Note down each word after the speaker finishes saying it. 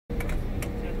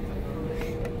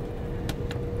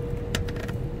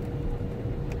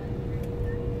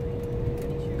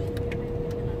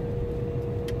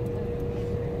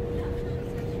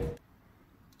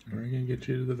get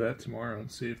you to the vet tomorrow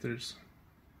and see if there's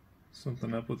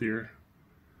something up with your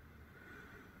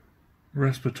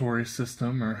respiratory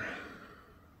system or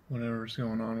whatever's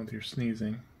going on with your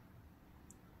sneezing.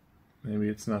 Maybe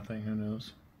it's nothing, who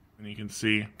knows. And you can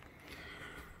see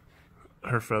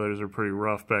her feathers are pretty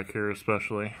rough back here,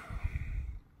 especially.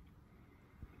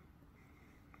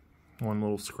 One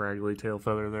little scraggly tail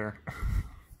feather there.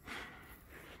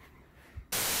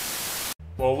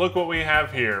 Well, look what we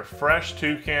have here. Fresh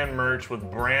Toucan merch with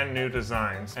brand new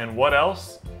designs. And what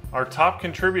else? Our top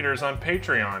contributors on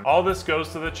Patreon. All this goes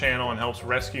to the channel and helps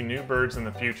rescue new birds in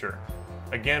the future.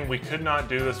 Again, we could not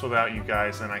do this without you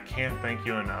guys, and I can't thank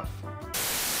you enough.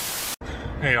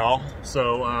 Hey y'all,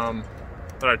 so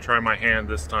thought I'd try my hand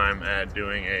this time at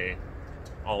doing a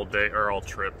all day, or all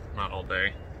trip, not all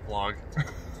day, vlog.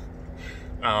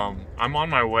 I'm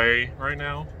on my way right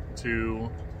now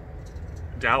to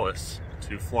Dallas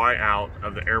to fly out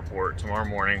of the airport tomorrow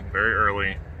morning, very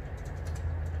early,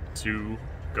 to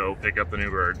go pick up the new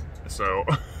bird. So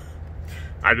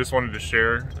I just wanted to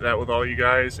share that with all you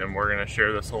guys, and we're gonna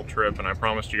share this whole trip, and I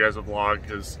promised you guys a vlog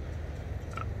because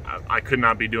I could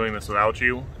not be doing this without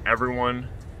you. Everyone,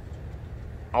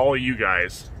 all of you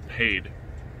guys paid,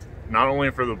 not only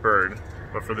for the bird,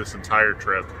 but for this entire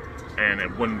trip, and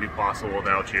it wouldn't be possible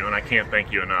without you, and I can't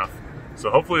thank you enough. So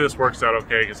hopefully this works out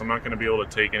okay, because I'm not going to be able to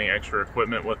take any extra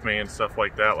equipment with me and stuff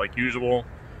like that like usual,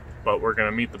 but we're going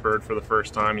to meet the bird for the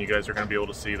first time. You guys are going to be able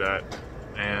to see that,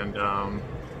 and I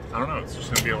don't know, it's just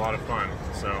going to be a lot of fun.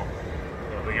 So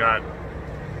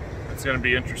it's going to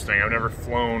be interesting. I've never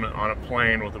flown on a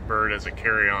plane with a bird as a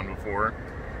carry-on before,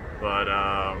 but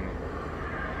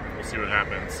we'll see what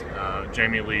happens.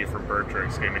 Jamie Lee from Bird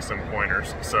Tricks gave me some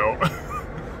pointers, so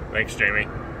thanks, Jamie.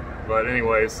 But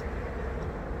anyways,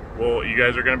 well, you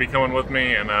guys are going to be coming with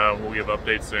me, and we'll give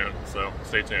updates soon, so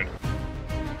stay tuned.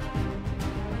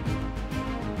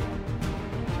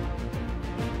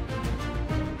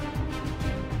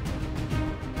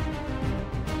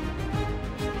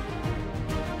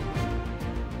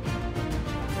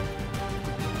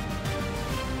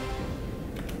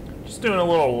 Just doing a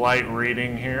little light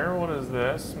reading here. What is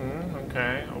this?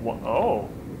 Okay. Oh.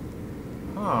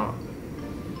 Huh.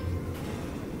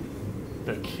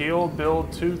 The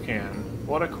keel-billed toucan.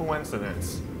 What a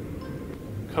coincidence.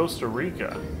 Costa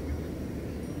Rica.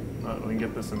 Oh, we can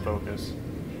get this in focus.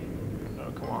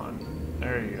 Oh, come on.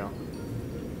 There you go.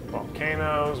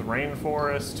 Volcanoes,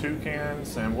 rainforests,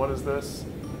 toucans, and what is this?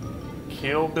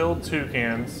 Keel-billed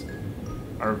toucans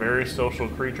are very social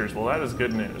creatures. Well, that is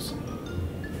good news.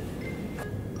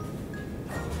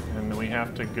 And we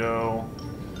have to go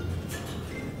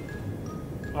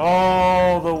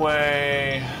all the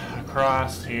way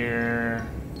across here,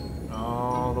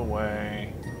 all the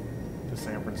way to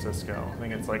San Francisco. I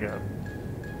think it's like a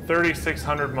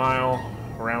 3,600 mile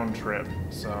round trip,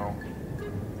 so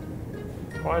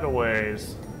quite a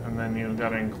ways. And then you've got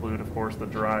to include, of course, the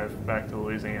drive back to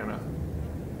Louisiana.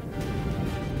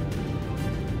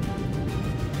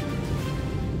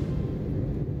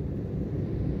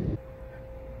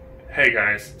 Hey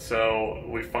guys, so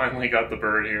we finally got the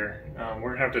bird here.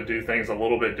 We're gonna have to do things a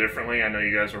little bit differently. I know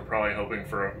you guys were probably hoping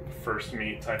for a first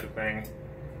meet type of thing,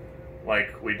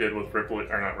 like we did with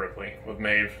with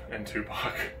Maeve and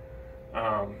Tupac.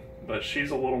 But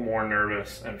she's a little more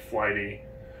nervous and flighty,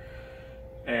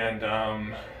 and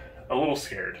a little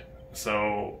scared.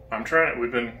 So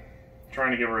we've been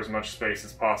trying to give her as much space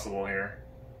as possible here,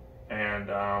 and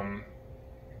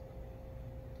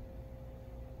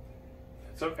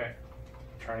it's okay.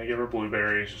 Trying to give her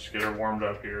blueberries, just get her warmed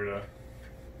up here to,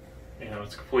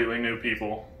 it's completely new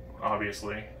people,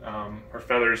 obviously. Her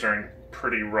feathers are in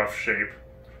pretty rough shape,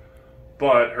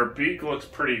 but her beak looks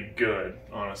pretty good,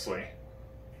 honestly.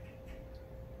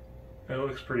 It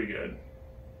looks pretty good.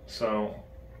 So,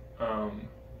 I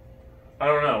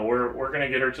don't know, we're gonna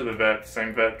get her to the vet,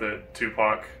 same vet that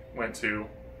Tupac went to,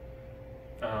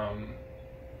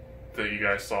 that you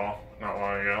guys saw not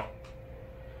long ago.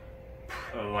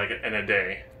 Like in a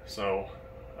day. So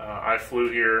I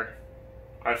flew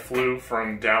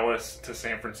from Dallas to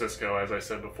San Francisco, as I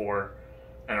said before,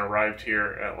 and arrived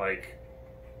here at like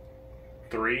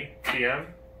 3 p.m.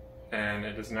 and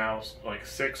it is now like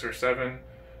 6 or 7,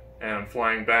 and I'm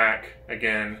flying back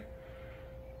again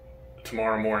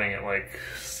tomorrow morning at like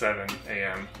 7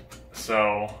 a.m.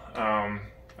 So I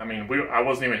mean, I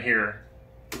wasn't even here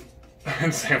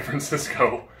in San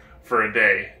Francisco for a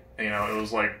day. It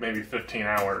was like maybe 15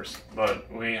 hours,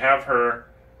 but we have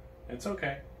her. It's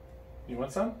okay. You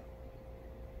want some?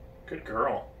 Good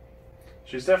girl.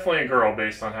 She's definitely a girl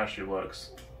based on how she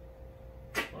looks.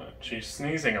 But she's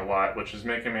sneezing a lot, which is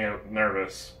making me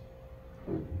nervous.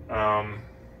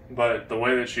 But the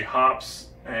way that she hops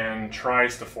and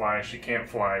tries to fly, she can't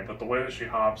fly, but the way that she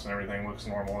hops and everything looks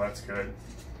normal. That's good.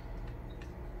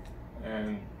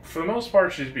 And for the most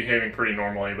part, she's behaving pretty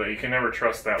normally, but you can never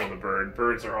trust that with a bird.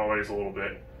 Birds are always a little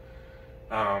bit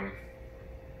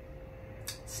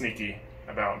sneaky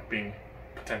about being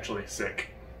potentially sick.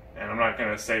 And I'm not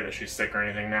going to say that she's sick or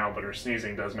anything now, but her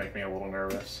sneezing does make me a little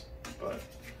nervous. But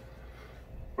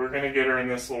we're going to get her in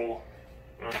this little,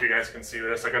 I don't know if you guys can see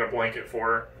this, I got a blanket for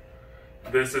her.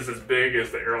 This is as big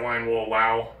as the airline will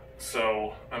allow,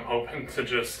 so I'm hoping to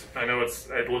just, I know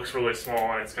it looks really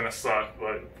small and it's going to suck,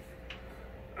 but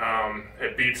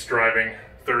it beats driving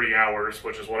 30 hours,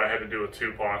 which is what I had to do with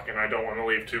Tupac, and I don't want to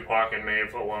leave Tupac and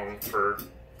Maeve alone for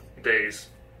days.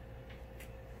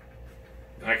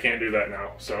 I can't do that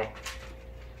now, so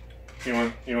you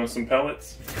want some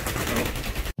pellets?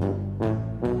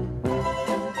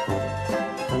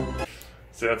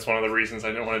 See, that's one of the reasons I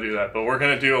didn't want to do that. But we're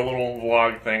gonna do a little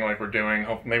vlog thing like we're doing.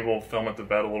 Maybe we'll film at the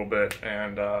bed a little bit,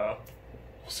 and we'll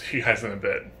see you guys in a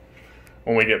bit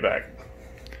when we get back.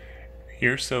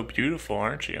 You're so beautiful,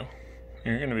 aren't you?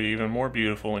 You're gonna be even more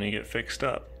beautiful when you get fixed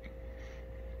up.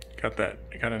 Got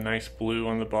a nice blue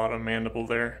on the bottom mandible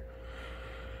there.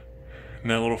 And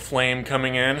that little flame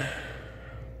coming in.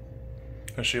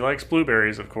 And she likes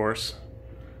blueberries, of course,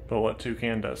 but what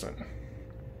toucan doesn't?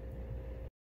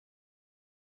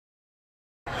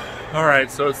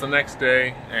 Alright, so it's the next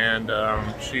day, and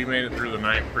she made it through the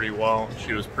night pretty well.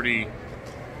 She was pretty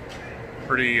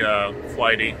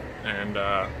flighty and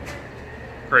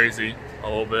crazy a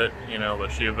little bit, you know, but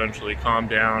she eventually calmed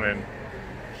down and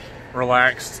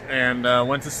relaxed and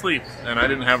went to sleep. And I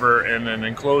didn't have her in an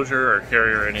enclosure or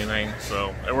carrier or anything,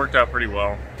 so it worked out pretty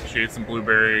well. She ate some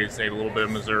blueberries, ate a little bit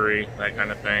of Missouri, that kind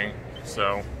of thing.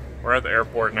 So we're at the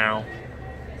airport now,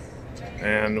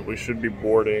 and we should be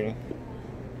boarding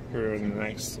here in the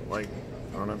next, like,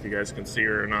 I don't know if you guys can see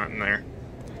her or not in there.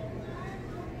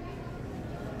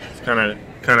 It's kind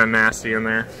of nasty in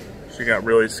there. She got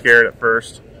really scared at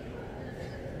first.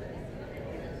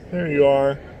 There you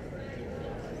are.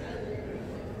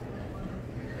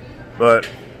 But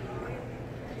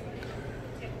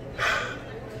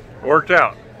it worked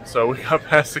out. So we got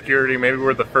past security. Maybe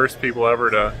we're the first people ever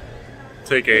to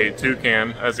take a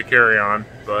toucan as a carry-on,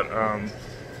 but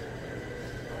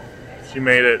she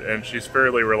made it, and she's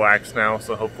fairly relaxed now,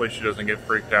 so hopefully she doesn't get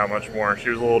freaked out much more. She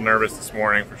was a little nervous this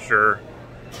morning for sure,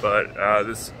 but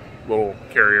this little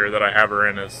carrier that I have her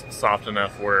in is soft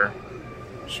enough where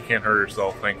she can't hurt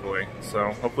herself, thankfully.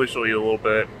 So hopefully she'll eat a little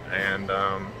bit, and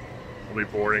we'll be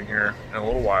boarding here in a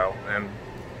little while. And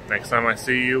next time I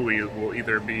see you, we will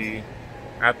either be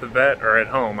at the vet or at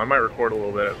home. I might record a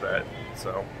little bit at vet,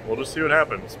 so we'll just see what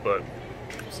happens, but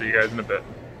see you guys in a bit.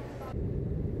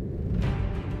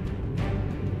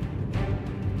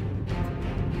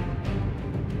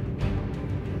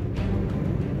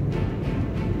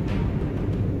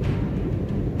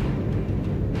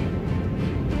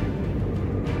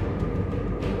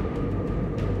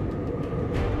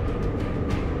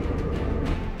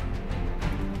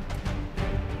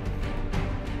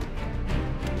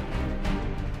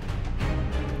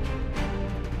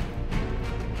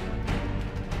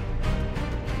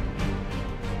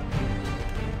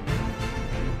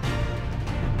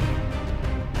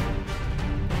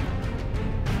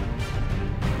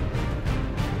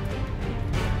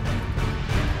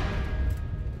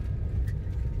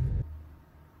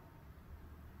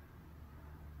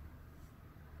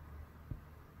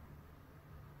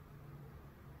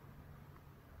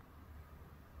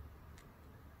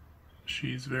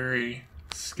 She's very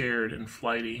scared and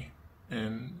flighty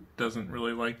and doesn't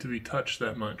really like to be touched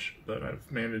that much, but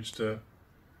I've managed to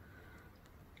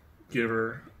give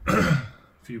her a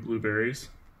few blueberries,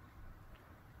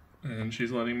 and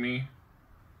she's letting me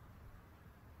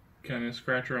kind of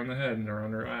scratch her on the head and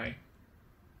around her eye.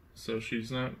 So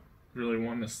she's not really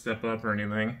wanting to step up or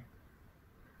anything,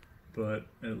 but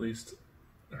at least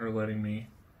her letting me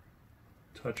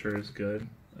touch her is good.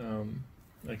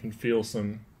 I can feel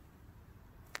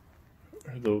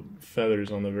the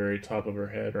feathers on the very top of her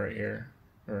head right here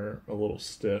are a little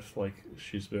stiff, like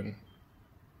she's been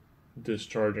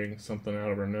discharging something out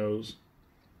of her nose.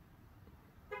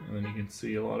 And then you can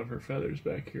see a lot of her feathers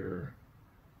back here are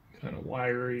kind of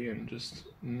wiry and just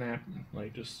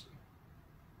like just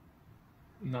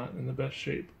not in the best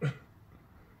shape.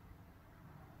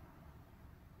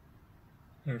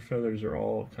 Her feathers are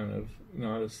all kind of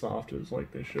not as soft as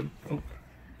like they should. Oh,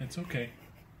 it's okay.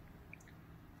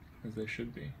 As they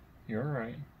should be. You're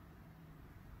alright.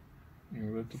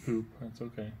 You're about to poop. That's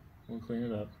okay. We'll clean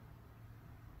it up.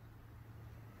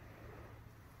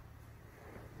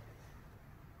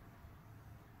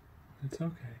 It's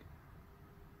okay.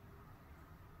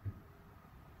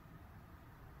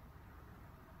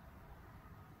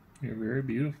 You're very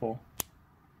beautiful.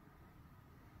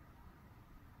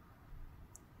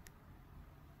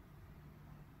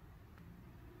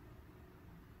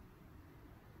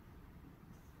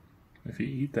 If you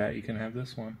eat that, you can have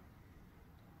this one.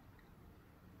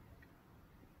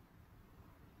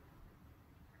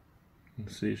 You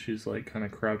see, she's like kind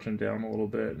of crouching down a little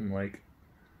bit, and like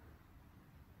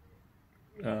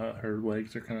her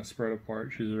legs are kind of spread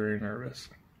apart. She's very nervous.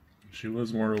 She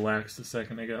was more relaxed a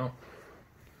second ago.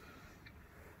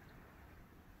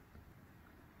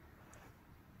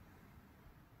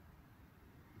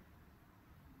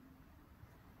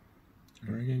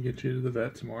 We're gonna get you to the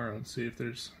vet tomorrow and see if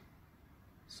there's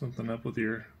something up with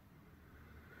your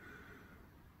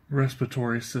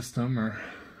respiratory system or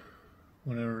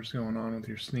whatever's going on with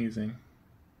your sneezing.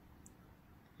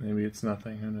 Maybe it's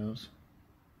nothing, who knows.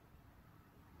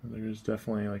 There's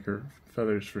definitely, like, her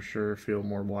feathers for sure feel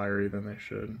more wiry than they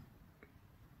should.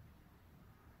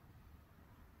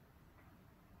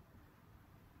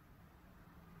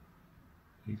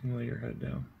 You can lay your head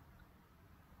down.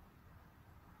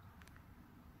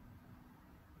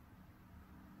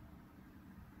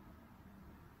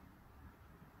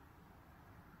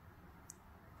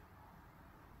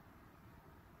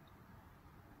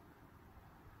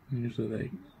 Usually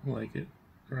they like it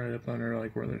right up under,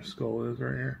 like where their skull is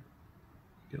right here.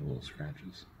 Get little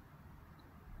scratches.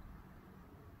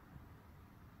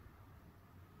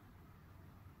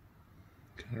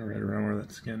 Kind of right around where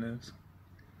that skin is.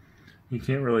 You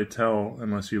can't really tell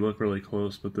unless you look really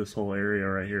close, but this whole area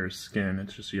right here is skin.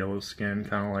 It's just yellow skin,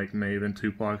 kind of like Maeve and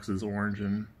Tupac's is orange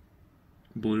and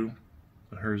blue.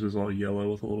 But hers is all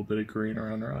yellow with a little bit of green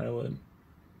around her eyelid.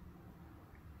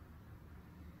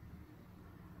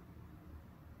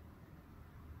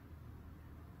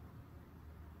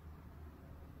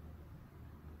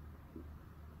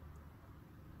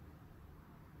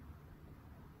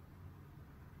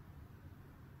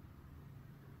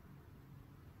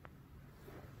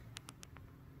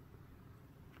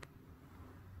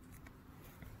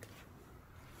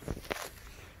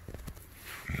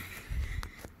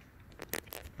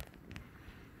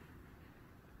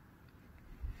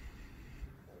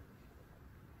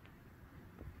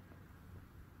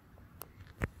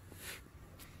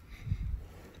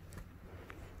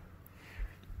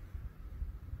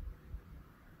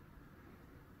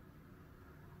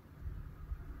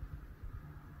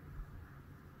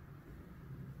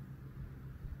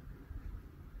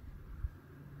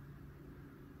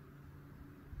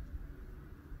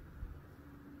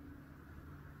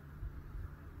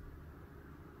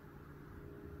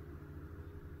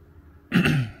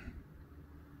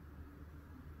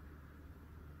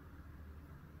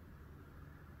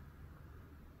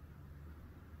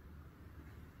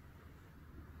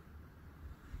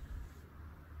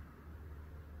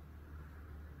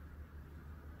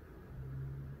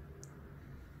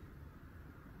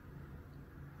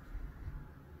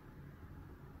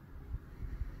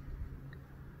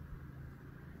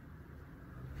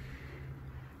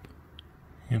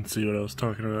 You can see what I was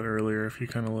talking about earlier if you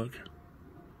kind of look.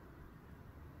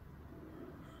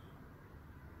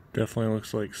 Definitely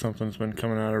looks like something's been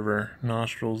coming out of her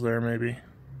nostrils there, maybe.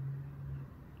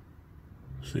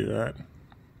 See that?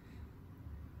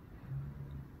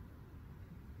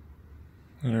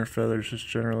 And her feathers just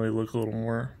generally look a little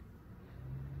more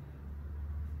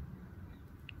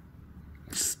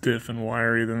stiff and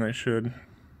wiry than they should.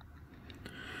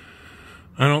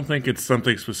 I don't think it's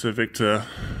something specific to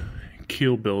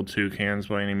keel-billed toucans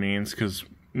by any means, because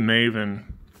Maeve,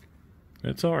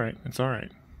 it's alright, it's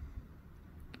alright.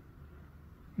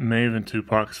 Maeve and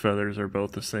Tupac's feathers are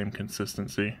both the same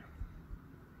consistency.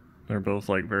 They're both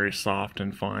like very soft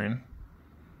and fine.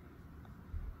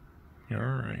 You're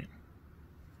alright.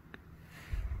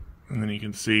 And then you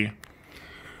can see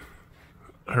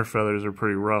her feathers are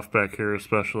pretty rough back here,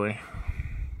 especially.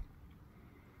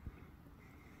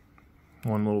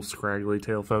 One little scraggly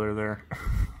tail feather there.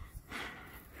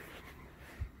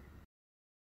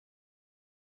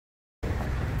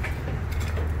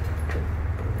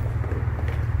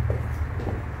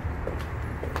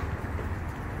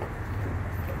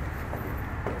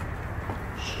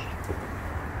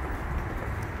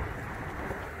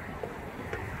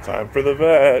 Time for the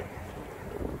vet.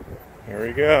 Here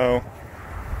we go.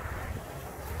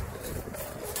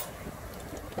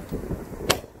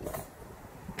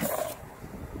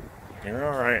 You're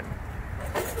all right.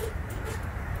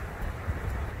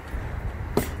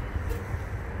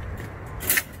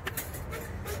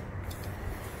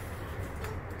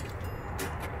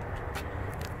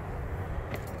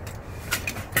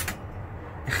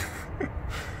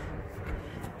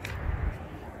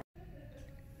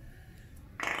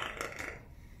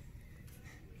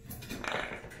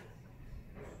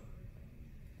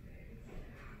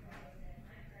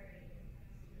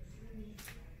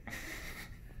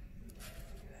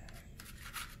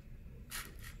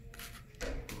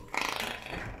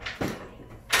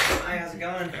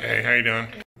 going? Hey, how you doing?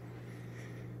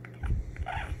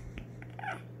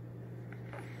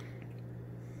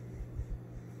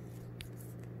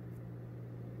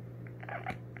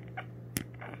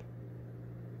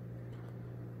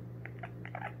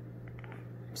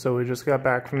 So we just got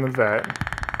back from the vet.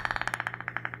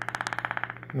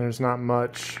 There's not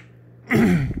much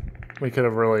we could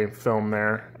have really filmed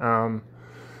there.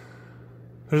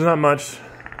 There's not much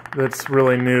that's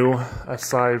really new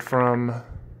aside from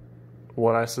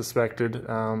what I suspected.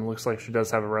 Looks like she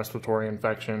does have a respiratory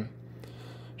infection.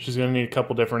 She's going to need a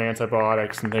couple different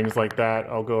antibiotics and things like that.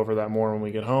 I'll go over that more when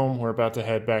we get home. We're about to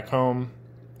head back home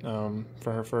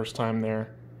for her first time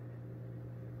there.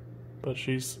 But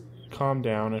she's calmed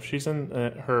down. If she's in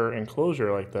her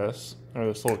enclosure like this, or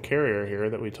this little carrier here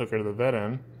that we took her to the vet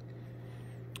in,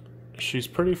 she's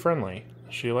pretty friendly.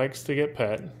 She likes to get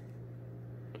pet,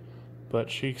 but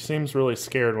she seems really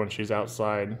scared when she's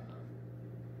outside,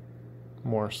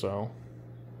 more so.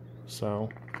 So,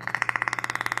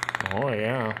 oh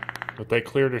yeah, but they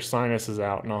cleared her sinuses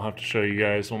out, and I'll have to show you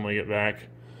guys when we get back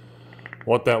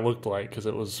what that looked like, because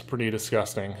it was pretty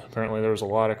disgusting. Apparently there was a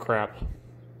lot of crap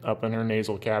up in her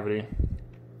nasal cavity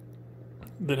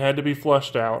that had to be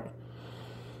flushed out.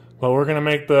 But we're gonna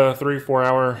make the 3-4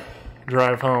 hour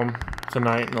drive home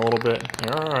tonight in a little bit.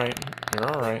 You're alright.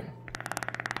 You're alright.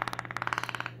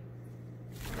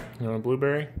 You want a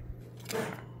blueberry?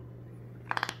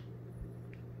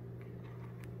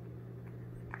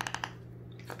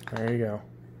 There you go.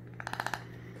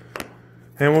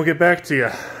 And we'll get back to you.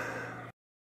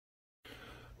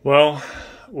 Well,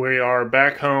 we are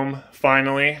back home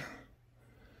finally.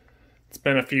 It's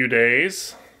been a few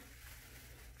days.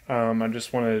 I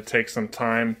just wanted to take some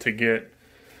time to get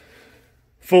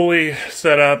fully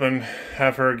set up and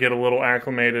have her get a little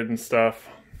acclimated and stuff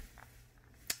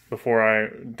before I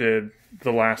did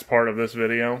the last part of this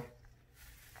video.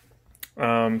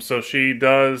 So she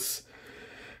does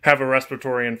have a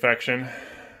respiratory infection.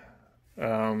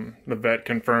 The vet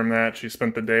confirmed that. She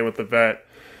spent the day with the vet.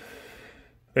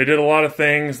 They did a lot of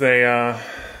things. I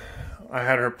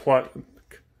had her pluck.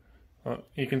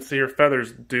 You can see her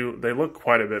feathers they look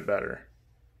quite a bit better.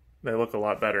 They look a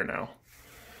lot better now.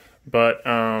 But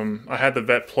I had the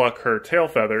vet pluck her tail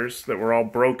feathers that were all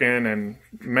broken and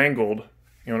mangled.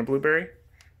 You want a blueberry?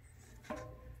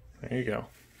 There you go.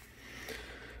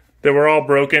 They were all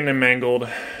broken and mangled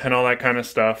and all that kind of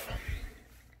stuff.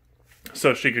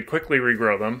 So she could quickly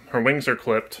regrow them. Her wings are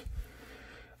clipped.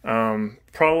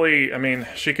 Probably, I mean,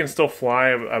 she can still fly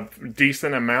a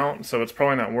decent amount, so it's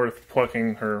probably not worth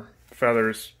plucking her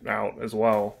feathers out as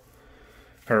well.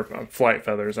 Her flight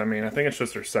feathers, I mean, I think it's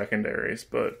just her secondaries,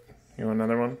 but you want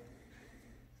another one?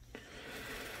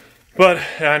 But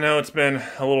I know it's been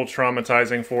a little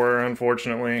traumatizing for her,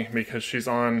 unfortunately, because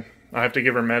I have to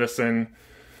give her medicine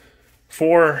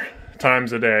 4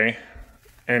 times a day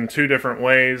in 2 different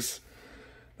ways.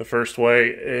 The first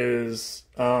way is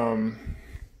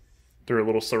through a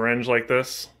little syringe like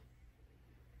this.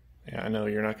 Yeah, I know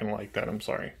you're not going to like that. I'm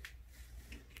sorry.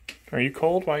 Are you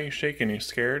cold? Why are you shaking? You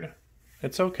scared?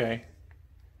 It's okay.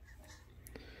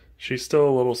 She's still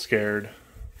a little scared.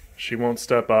 She won't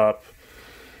step up.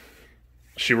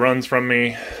 She runs from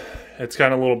me. It's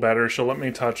gotten a little better. She'll let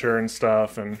me touch her and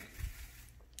stuff and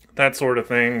that sort of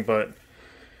thing, but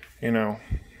you know,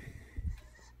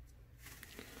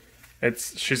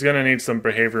 she's going to need some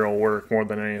behavioral work more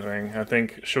than anything. I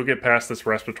think she'll get past this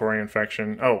respiratory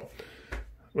infection. Oh,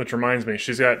 which reminds me,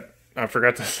 I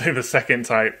forgot to say the second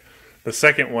type. The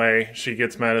second way she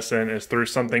gets medicine is through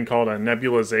something called a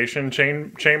nebulization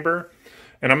chamber.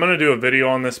 And I'm going to do a video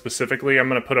on this specifically. I'm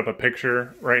going to put up a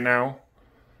picture right now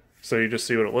so you just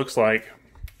see what it looks like.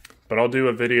 But I'll do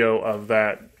a video of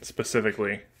that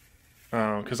specifically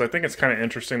because I think it's kind of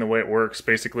interesting the way it works.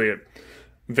 Basically, it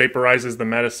vaporizes the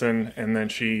medicine and then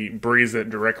she breathes it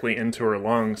directly into her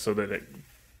lungs so that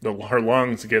her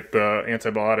lungs get the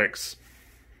antibiotics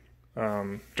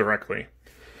directly.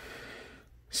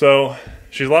 So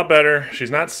she's a lot better. She's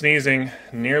not sneezing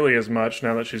nearly as much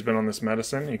now that she's been on this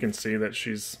medicine. You can see that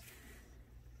she's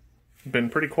been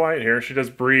pretty quiet here. She does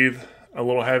breathe a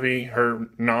little heavy. Her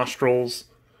nostrils.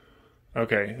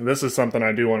 Okay, this is something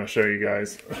I do want to show you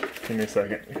guys. Give me a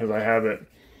second because I have it.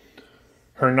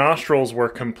 Her nostrils were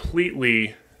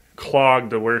completely clogged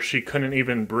to where she couldn't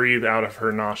even breathe out of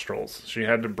her nostrils. She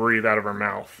had to breathe out of her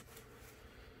mouth.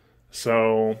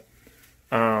 So,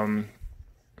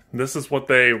 this is what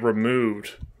they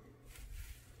removed.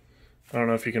 I don't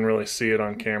know if you can really see it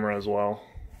on camera as well.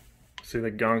 See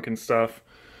the gunk and stuff.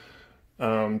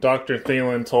 Dr.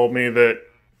 Thielen told me that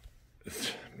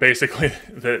basically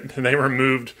that they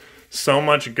removed so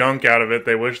much gunk out of it.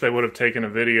 They wish they would have taken a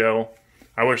video.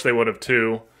 I wish they would have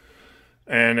too.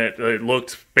 And it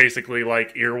looked basically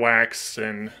like earwax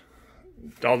and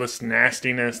all this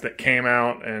nastiness that came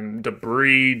out, and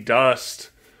debris, dust,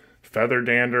 feather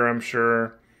dander, I'm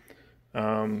sure.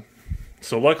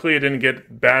 So luckily it didn't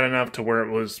get bad enough to where it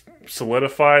was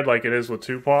solidified like it is with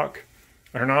Tupac.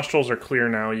 Her nostrils are clear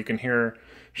now. You can hear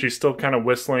she's still kind of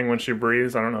whistling when she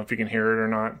breathes. I don't know if you can hear it or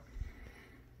not.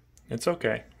 It's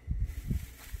okay.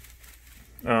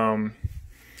 But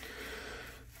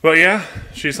yeah,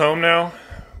 she's home now.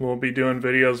 We'll be doing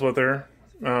videos with her.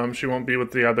 She won't be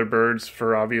with the other birds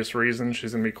for obvious reasons.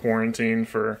 She's going to be quarantined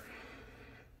for,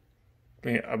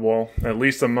 well, at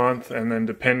least a month. And then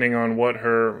depending on what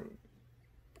her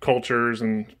cultures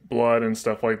and blood and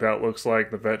stuff like that looks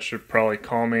like, the vet should probably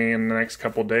call me in the next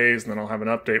couple days, and then I'll have an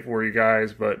update for you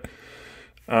guys. But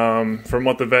from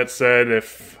what the vet said,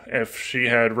 if she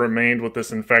had remained with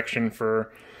this infection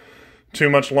for too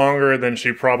much longer, then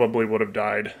she probably would have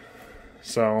died.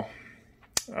 So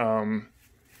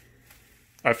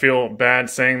I feel bad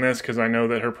saying this because I know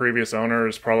that her previous owner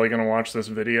is probably going to watch this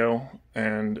video,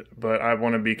 but I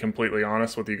want to be completely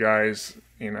honest with you guys.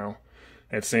 You know,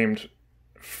 it seemed,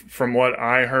 from what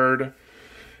I heard,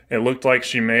 it looked like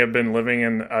she may have been living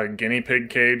in a guinea pig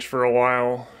cage for a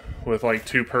while with like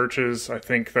 2 perches. I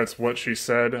think that's what she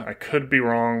said. I could be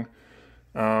wrong.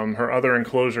 Her other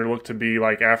enclosure looked to be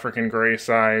like African gray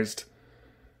sized,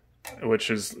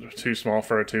 which is too small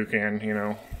for a toucan, you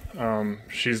know.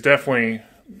 She's definitely,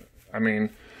 I mean,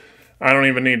 I don't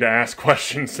even need to ask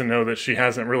questions to know that she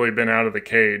hasn't really been out of the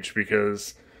cage,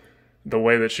 because the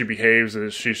way that she behaves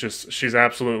is she's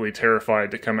absolutely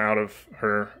terrified to come out of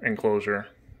her enclosure.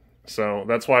 So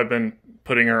that's why I've been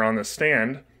putting her on the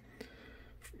stand.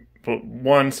 But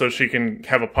 1, so she can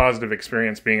have a positive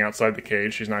experience being outside the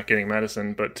cage. She's not getting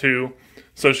medicine. But 2,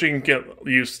 so she can get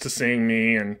used to seeing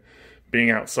me and being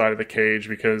outside of the cage,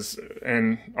 because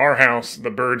in our house,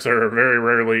 the birds are very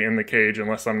rarely in the cage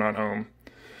unless I'm not home.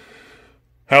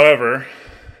 However,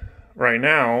 right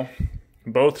now,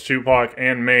 both Tupac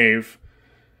and Maeve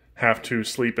have to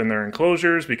sleep in their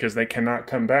enclosures because they cannot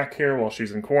come back here while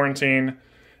she's in quarantine.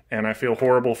 And I feel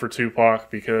horrible for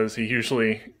Tupac because he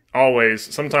usually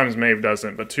always, sometimes Maeve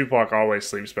doesn't, but Tupac always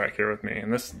sleeps back here with me.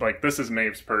 And this is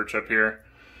Maeve's perch up here.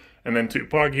 And then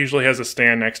Tupac usually has a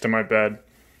stand next to my bed.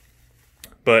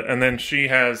 And then she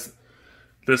has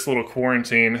this little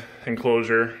quarantine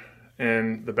enclosure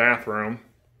in the bathroom.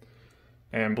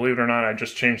 And believe it or not, I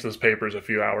just changed those papers a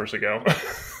few hours ago.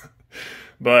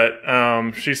 But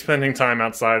she's spending time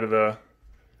outside of the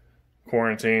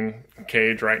quarantine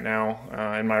cage right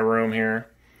now in my room here.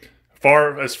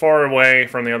 As far away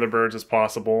from the other birds as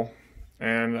possible.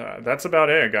 And that's about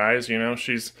it, guys. You know,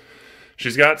 she's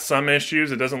got some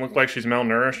issues. It doesn't look like she's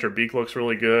malnourished. Her beak looks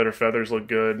really good. Her feathers look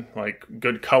good, like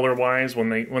good color-wise. When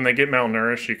they get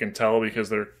malnourished, you can tell because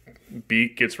their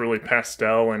beak gets really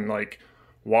pastel and like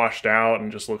washed out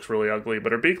and just looks really ugly.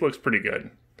 But her beak looks pretty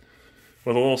good.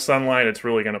 With a little sunlight, it's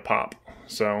really going to pop.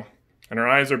 So, and her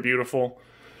eyes are beautiful.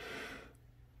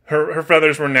 Her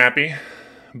feathers were nappy,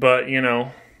 but you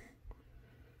know,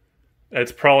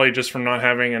 it's probably just from not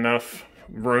having enough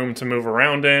room to move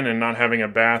around in and not having a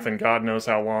bath in God knows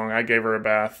how long. I gave her a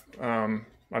bath.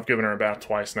 I've given her a bath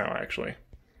twice now, actually.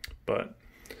 But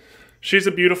she's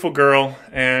a beautiful girl,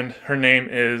 and her name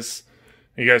is,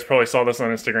 you guys probably saw this on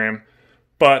Instagram,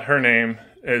 but her name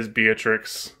is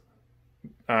Beatrix,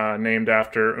 named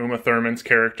after Uma Thurman's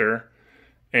character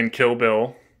in Kill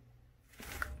Bill.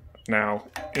 Now,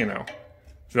 you know,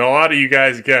 a lot of you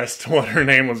guys guessed what her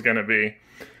name was going to be.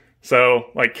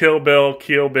 So, like Kill Bill,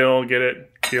 get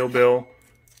it? Kill Bill.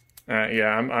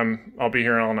 Yeah, I'll be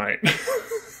here all night.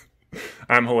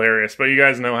 I'm hilarious. But you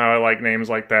guys know how I like names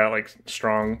like that, like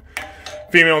strong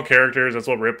female characters. That's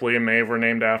what Ripley and Maeve were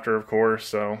named after, of course.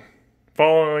 So,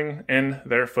 following in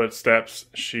their footsteps,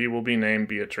 she will be named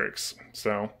Beatrix.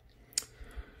 So,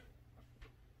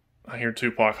 I hear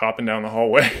Tupac hopping down the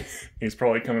hallway. He's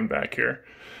probably coming back here.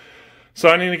 So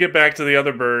I need to get back to the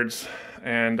other birds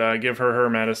and give her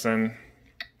medicine.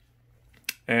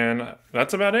 And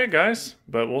that's about it, guys.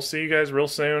 But we'll see you guys real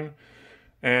soon.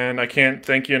 And I can't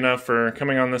thank you enough for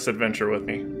coming on this adventure with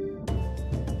me.